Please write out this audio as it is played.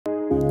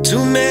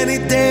Too many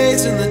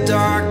days in the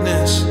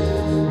darkness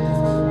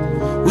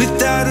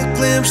without a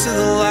glimpse of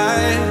the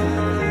light.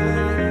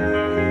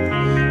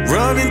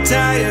 Running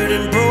tired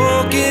and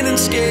broken and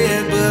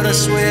scared, but I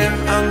swear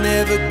I'll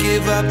never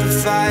give up the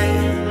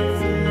fight.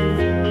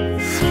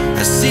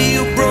 I see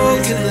you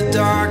broke in the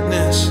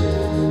darkness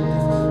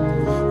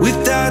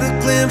without a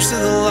glimpse of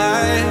the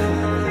light.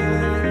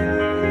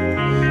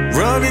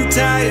 Running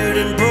tired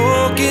and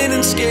broken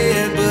and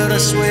scared, but I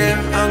swear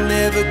I'll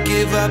never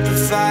give up the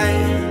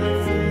fight.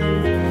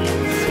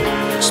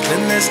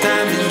 Spend less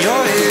time in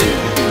your head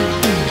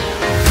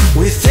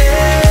with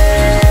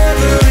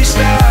every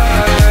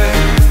star.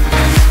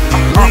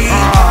 We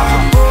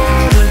are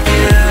born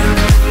again.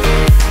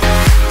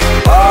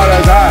 Oh,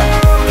 that's hot.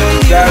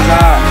 That's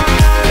hot.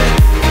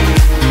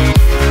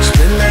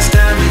 Spend less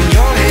time in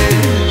your head.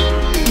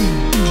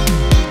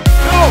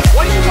 No,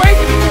 what are you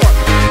waiting for?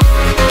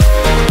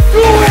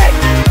 Do it!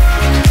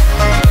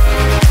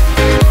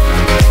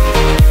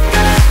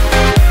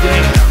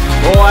 Damn,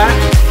 boy.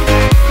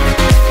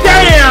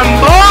 Damn,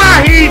 boy,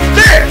 he's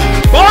thick!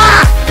 Boy,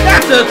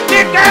 that's a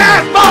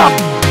thick-ass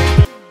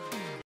boy!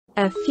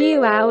 A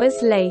few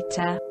hours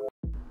later.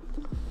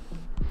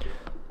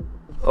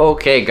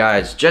 Okay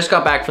guys, just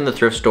got back from the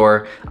thrift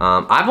store.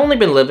 I've only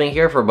been living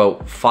here for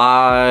about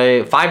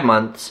five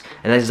months,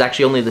 and this is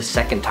actually only the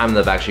second time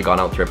that I've actually gone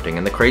out thrifting.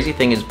 And the crazy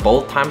thing is,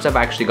 both times I've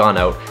actually gone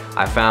out,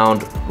 I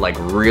found like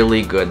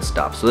really good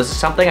stuff. So this is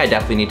something I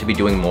definitely need to be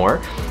doing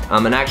more.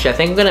 And actually I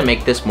think I'm gonna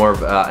make this more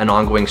of an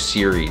ongoing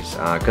series.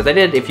 Cause I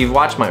did, if you've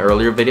watched my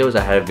earlier videos,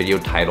 I had a video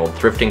titled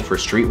Thrifting for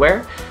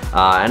Streetwear.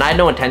 And I had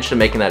no intention of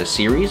making that a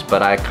series,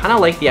 but I kinda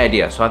like the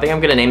idea. So I think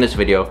I'm gonna name this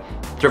video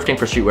Thrifting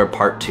for Streetwear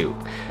Part 2.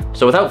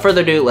 So without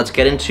further ado, let's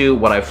get into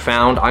what I've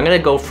found. I'm gonna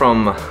go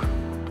from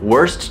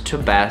worst to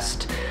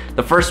best.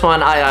 The first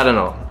one, I don't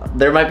know.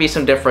 There might be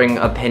some differing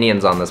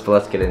opinions on this, but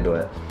let's get into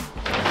it.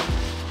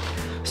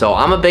 So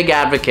I'm a big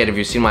advocate, if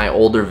you've seen my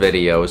older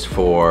videos,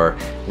 for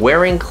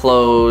wearing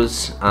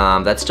clothes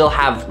that still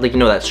have, like, you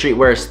know, that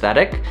streetwear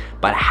aesthetic,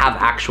 but have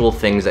actual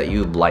things that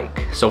you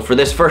like. So for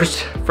this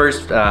first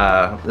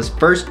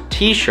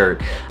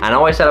t-shirt, I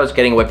know I said I was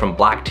getting away from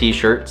black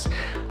t-shirts,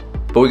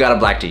 but we got a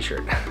black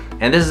t-shirt.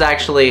 And this is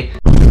actually...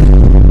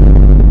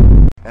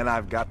 And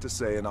I've got to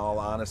say, in all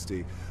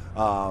honesty,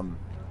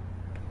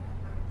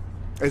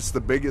 it's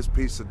the biggest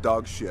piece of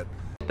dog shit.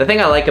 The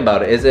thing I like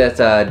about it is it's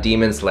a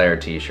Demon Slayer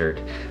t-shirt.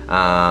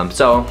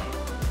 So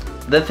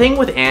the thing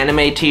with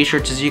anime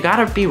t-shirts is you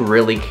gotta be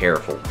really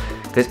careful,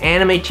 because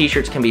anime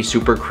t-shirts can be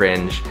super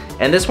cringe,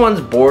 and this one's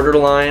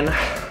borderline.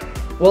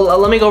 Well,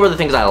 let me go over the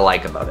things I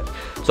like about it.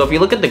 So if you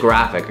look at the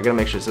graphic, I gotta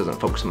make sure this doesn't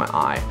focus on my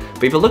eye,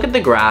 but if you look at the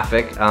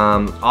graphic,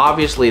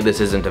 obviously this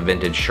isn't a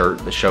vintage shirt.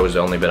 The show's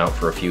only been out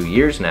for a few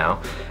years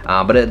now,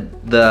 but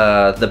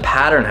the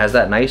pattern has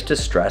that nice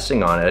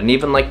distressing on it, and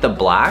even like the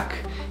black,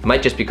 it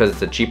might just because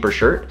it's a cheaper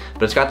shirt,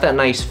 but it's got that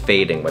nice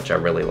fading, which I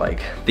really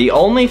like. The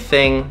only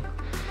thing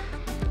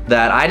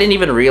that I didn't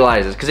even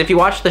realize is, because if you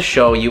watch the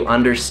show, you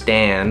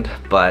understand,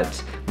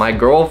 but my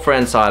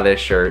girlfriend saw this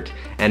shirt,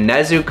 and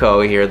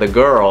Nezuko here, the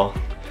girl,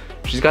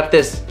 she's got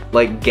this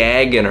like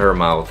gag in her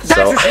mouth.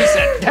 That's what she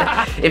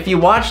said. If you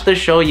watch the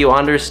show, you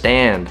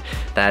understand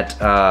that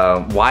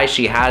why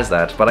she has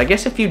that. But I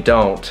guess if you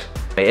don't,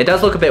 it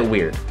does look a bit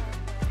weird.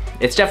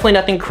 It's definitely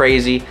nothing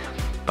crazy,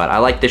 but I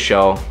like the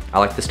show. I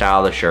like the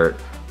style of the shirt.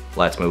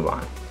 Let's move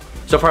on.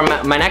 So for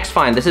my next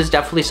find, this is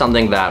definitely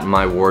something that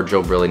my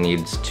wardrobe really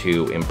needs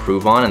to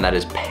improve on, and that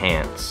is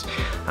pants.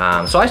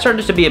 So I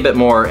started to be a bit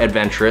more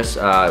adventurous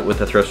with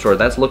the thrift store.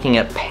 That's looking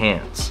at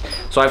pants.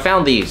 So I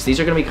found these. These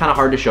are gonna be kind of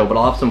hard to show, but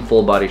I'll have some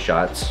full body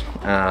shots.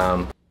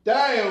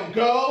 Damn,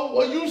 girl,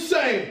 what you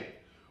saying?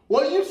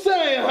 What you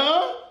saying,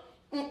 huh?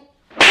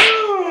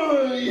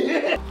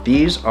 Yeah.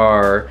 These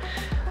are,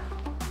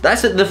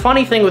 that's it. The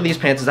funny thing with these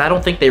pants is I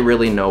don't think they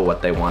really know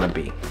what they want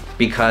to be,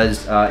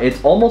 because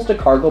it's almost a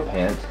cargo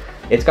pant.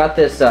 It's got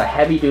this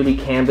heavy duty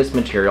canvas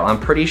material. I'm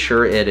pretty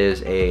sure it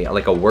is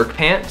like a work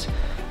pant.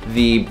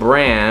 The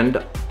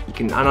brand,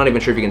 I'm not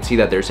even sure if you can see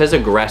that there. It says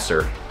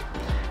Aggressor.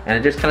 And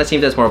it just kind of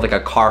seems as more of like a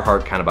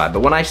Carhartt kind of vibe.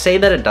 But when I say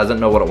that it doesn't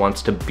know what it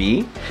wants to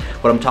be,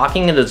 what I'm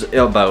talking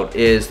about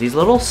is these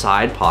little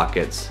side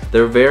pockets.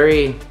 They're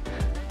very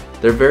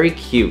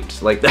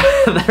cute. Like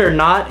they're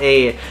not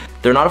a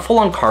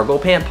full-on cargo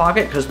pant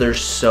pocket because they're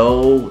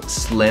so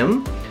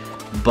slim.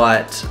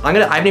 But I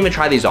haven't even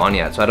tried these on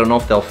yet, so I don't know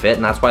if they'll fit,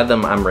 and that's why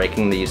I'm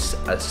ranking these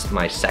as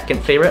my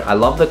second favorite. I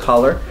love the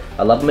color,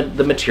 I love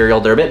the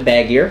material. They're a bit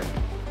baggier,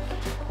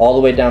 all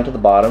the way down to the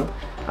bottom.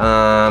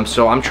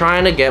 So I'm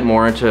trying to get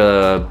more into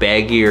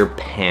baggier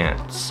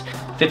pants.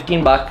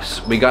 15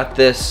 bucks, we got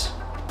this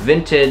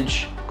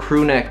vintage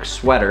crew neck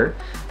sweater.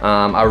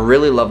 I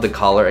really love the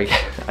color.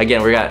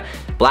 Again, we got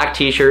black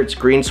t-shirts,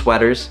 green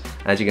sweaters.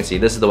 As you can see,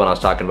 this is the one I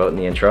was talking about in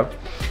the intro.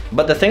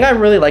 But the thing I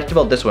really liked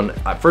about this one,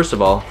 first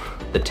of all,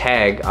 the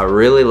tag. I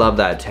really love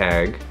that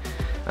tag.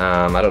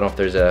 I don't know if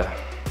there's a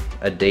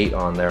date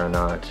on there or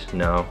not,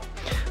 no.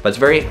 But it's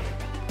very,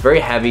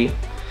 very heavy.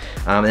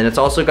 And it's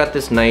also got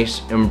this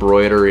nice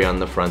embroidery on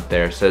the front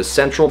there. It says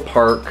Central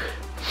Park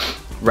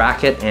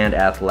Racket and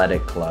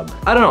Athletic Club.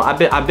 I don't know,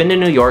 I've been to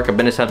New York, I've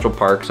been to Central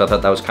Park, so I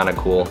thought that was kind of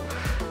cool.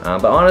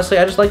 But honestly,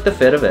 I just like the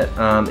fit of it.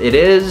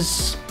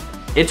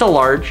 It's a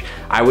large.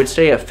 I would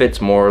say it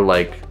fits more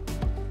like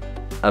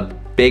a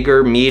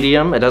bigger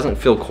medium. It doesn't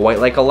feel quite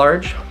like a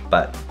large,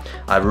 but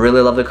I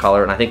really love the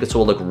color, and I think this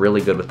will look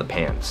really good with the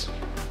pants.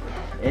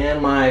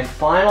 And my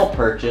final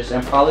purchase,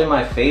 and probably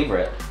my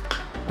favorite,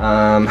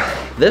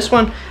 this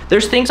one,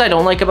 there's things I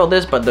don't like about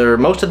this, but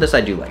most of this I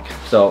do like.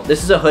 So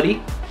this is a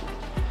hoodie.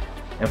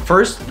 And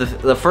first,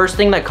 the first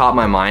thing that caught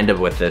my mind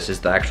with this is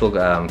the actual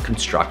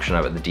construction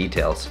of it, the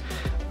details.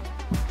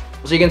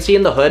 So you can see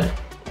in the hood,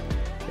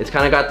 it's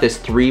kind of got this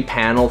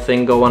 3-panel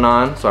thing going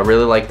on. So I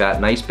really like that,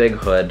 nice big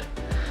hood.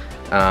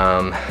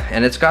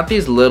 And it's got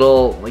these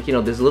little, like, you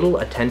know, this little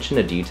attention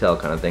to detail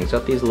kind of things. It's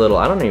got these little,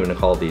 I don't even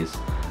call these,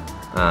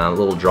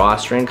 little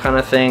drawstring kind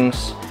of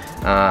things.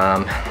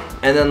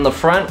 And then the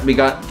front, we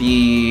got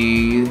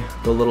the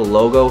little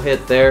logo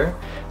hit there.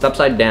 It's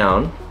upside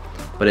down,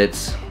 but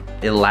it's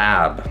a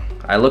lab.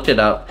 I looked it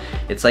up.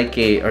 It's like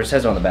or it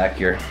says on the back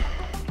here,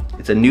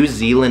 it's a New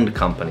Zealand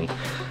company.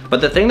 But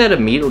the thing that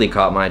immediately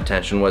caught my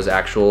attention was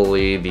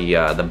actually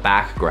the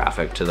back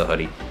graphic to the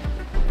hoodie.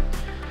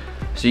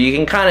 So you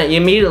can kind of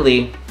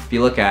immediately, if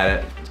you look at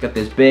it, it's got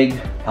this big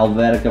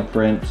Helvetica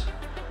print.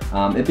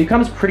 It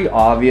becomes pretty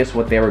obvious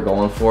what they were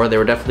going for. They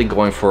were definitely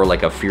going for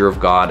like a Fear of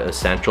God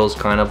Essentials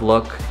kind of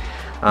look,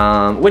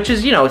 which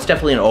is, you know, it's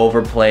definitely an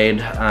overplayed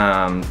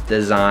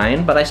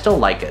design, but I still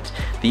like it.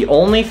 The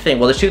only thing,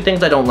 well, there's 2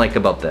 things I don't like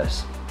about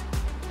this.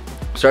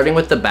 Starting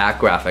with the back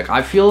graphic,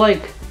 I feel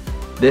like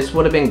this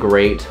would have been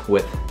great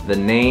with the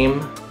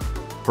name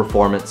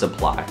Performance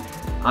Supply.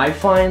 I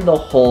find the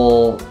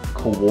whole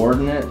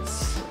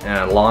coordinates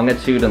and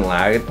longitude and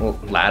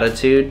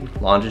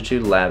latitude,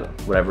 longitude,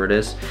 whatever it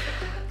is,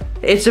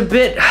 it's a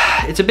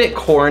bit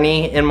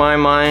corny in my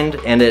mind,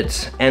 and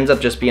it ends up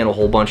just being a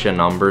whole bunch of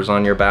numbers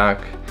on your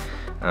back.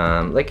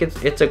 Like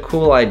it's a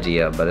cool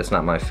idea, but it's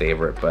not my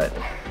favorite.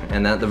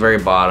 And at the very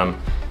bottom,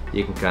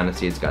 you can kind of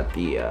see it's got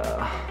the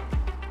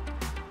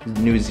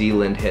New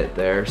Zealand hit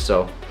there.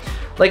 So,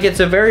 like,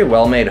 it's a very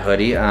well-made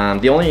hoodie.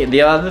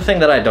 The other thing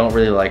that I don't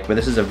really like, but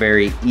this is a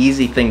very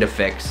easy thing to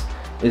fix,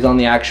 is on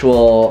the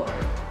actual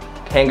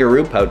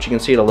kangaroo pouch. You can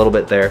see it a little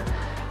bit there.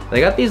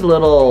 They got these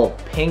little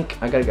pink,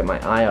 I gotta get my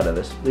eye out of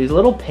this, these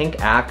little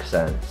pink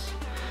accents,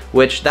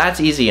 which that's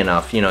easy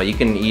enough. You know, you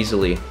can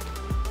easily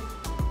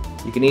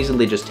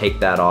just take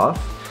that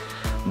off.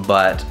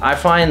 But I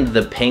find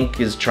the pink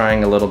is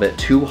trying a little bit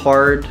too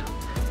hard.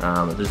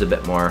 There's a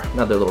bit more,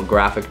 another little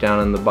graphic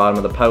down in the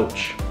bottom of the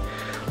pouch.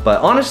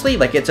 But honestly,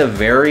 like, it's a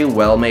very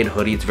well-made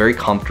hoodie. It's very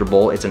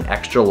comfortable. It's an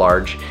extra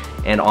large.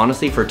 And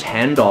honestly, for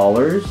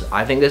 $10,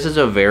 I think this is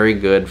a very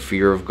good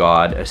Fear of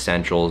God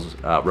Essentials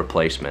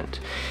replacement.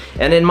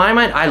 And in my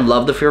mind, I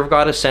love the Fear of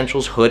God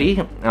Essentials hoodie,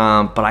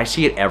 but I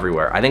see it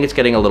everywhere. I think it's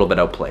getting a little bit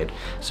outplayed.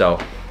 So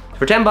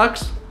for 10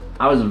 bucks,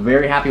 I was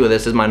very happy with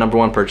this. This is my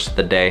 #1 purchase of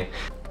the day.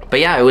 But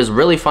yeah, it was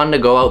really fun to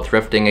go out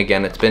thrifting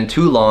again. It's been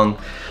too long.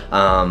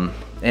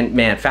 And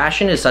man,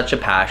 fashion is such a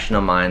passion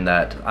of mine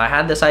that I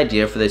had this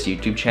idea for this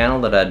YouTube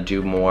channel that I'd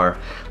do more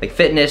like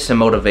fitness and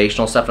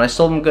motivational stuff, and I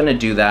still am gonna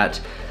do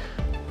that.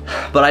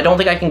 But I don't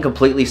think I can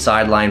completely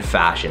sideline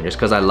fashion just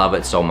because I love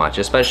it so much,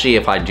 especially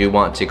if I do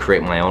want to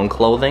create my own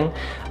clothing.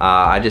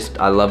 I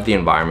love the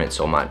environment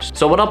so much.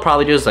 So what I'll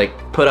probably do is like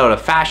put out a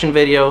fashion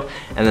video,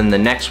 and then the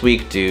next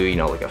week do, you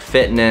know, like a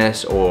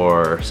fitness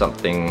or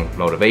something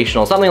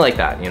motivational, something like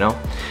that, you know?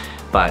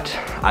 But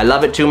I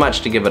love it too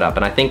much to give it up,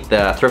 and I think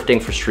the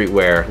Thrifting for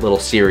Streetwear little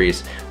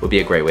series would be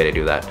a great way to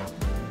do that.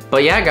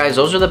 But yeah, guys,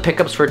 those are the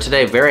pickups for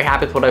today. Very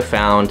happy with what I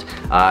found.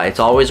 It's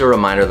always a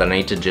reminder that I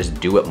need to just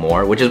do it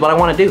more, which is what I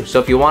want to do. So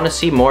if you want to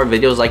see more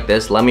videos like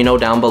this, let me know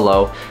down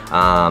below.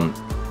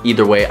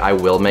 Either way, I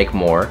will make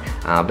more.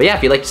 But yeah,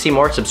 if you'd like to see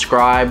more,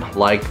 subscribe,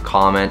 like,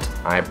 comment.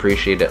 I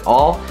appreciate it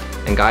all.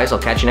 And guys, I'll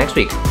catch you next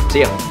week. See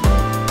ya.